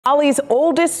Raleigh's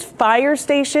oldest fire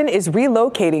station is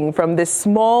relocating from this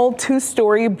small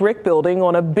two-story brick building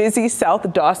on a busy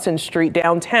South Dawson Street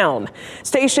downtown.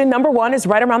 Station number 1 is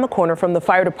right around the corner from the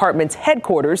fire department's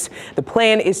headquarters. The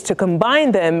plan is to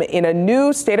combine them in a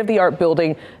new state-of-the-art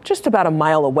building just about a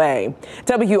mile away.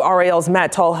 WRAL's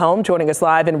Matt Tallhelm joining us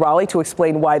live in Raleigh to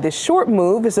explain why this short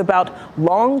move is about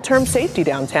long-term safety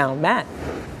downtown. Matt.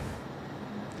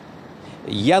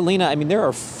 Yeah, Lena, I mean, there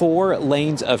are 4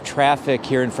 lanes of traffic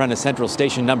here in front of Central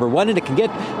Station number 1, and it can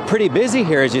get pretty busy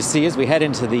here, as you see, as we head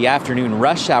into the afternoon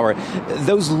rush hour.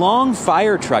 Those long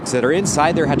fire trucks that are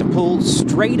inside there had to pull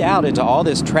straight out into all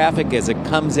this traffic as it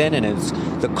comes in and as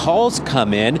the calls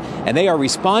come in, and they are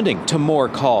responding to more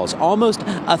calls. Almost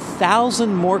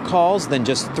 1,000 more calls than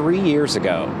just 3 years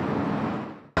ago.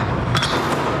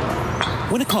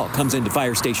 When a call comes into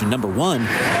fire station number 1,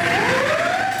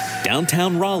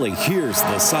 downtown Raleigh hears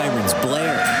the sirens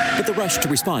blare, but the rush to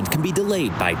respond can be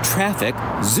delayed by traffic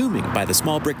zooming by the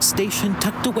small brick station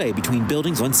tucked away between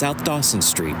buildings on South Dawson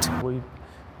Street. We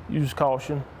use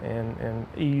caution and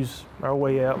ease our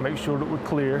way out, make sure that we're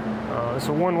clear. It's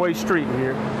a one-way street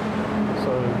here,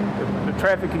 so the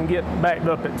traffic can get backed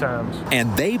up at times.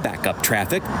 And they back up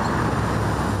traffic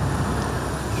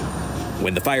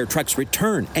when the fire trucks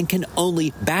return and can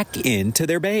only back into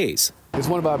their bays. It's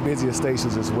one of our busiest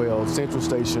stations as well. Central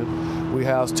Station, we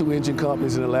house 2 engine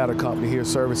companies and a ladder company here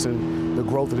servicing the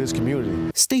growth of this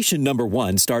community. Station number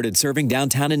 1 started serving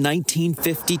downtown in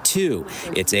 1952.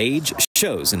 Its age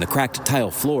shows in the cracked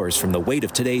tile floors from the weight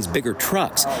of today's bigger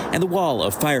trucks and the wall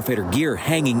of firefighter gear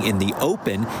hanging in the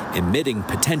open, emitting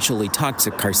potentially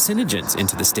toxic carcinogens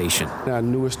into the station. Our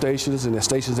newer stations and the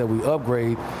stations that we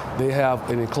upgrade, they have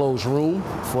an enclosed room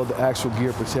for the actual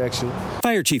gear protection.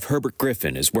 Fire Chief Herbert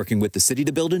Griffin is working with the city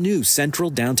to build a new central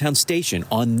downtown station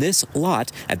on this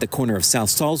lot at the corner of South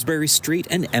Salisbury Street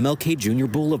and MLK Jr.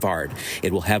 Boulevard.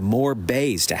 It will have more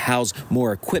bays to house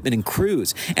more equipment and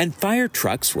crews, and fire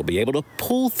trucks will be able to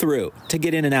pull through to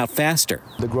get in and out faster.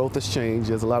 The growth has changed.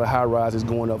 There's a lot of high rises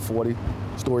going up,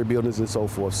 40-story buildings and so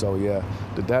forth. So yeah,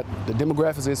 the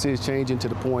demographics of this is changing to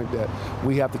the point that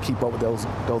we have to keep up with those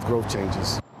growth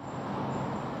changes.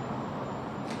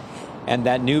 And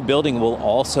that new building will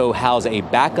also house a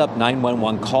backup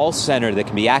 911 call center that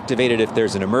can be activated if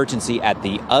there's an emergency at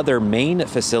the other main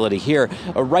facility here.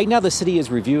 Right now, the city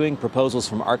is reviewing proposals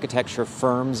from architecture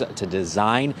firms to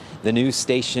design the new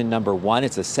station number 1.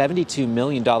 It's a $72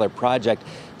 million project.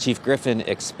 Chief Griffin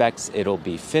expects it'll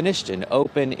be finished and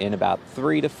open in about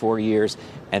 3 to 4 years,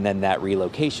 and then that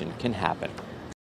relocation can happen.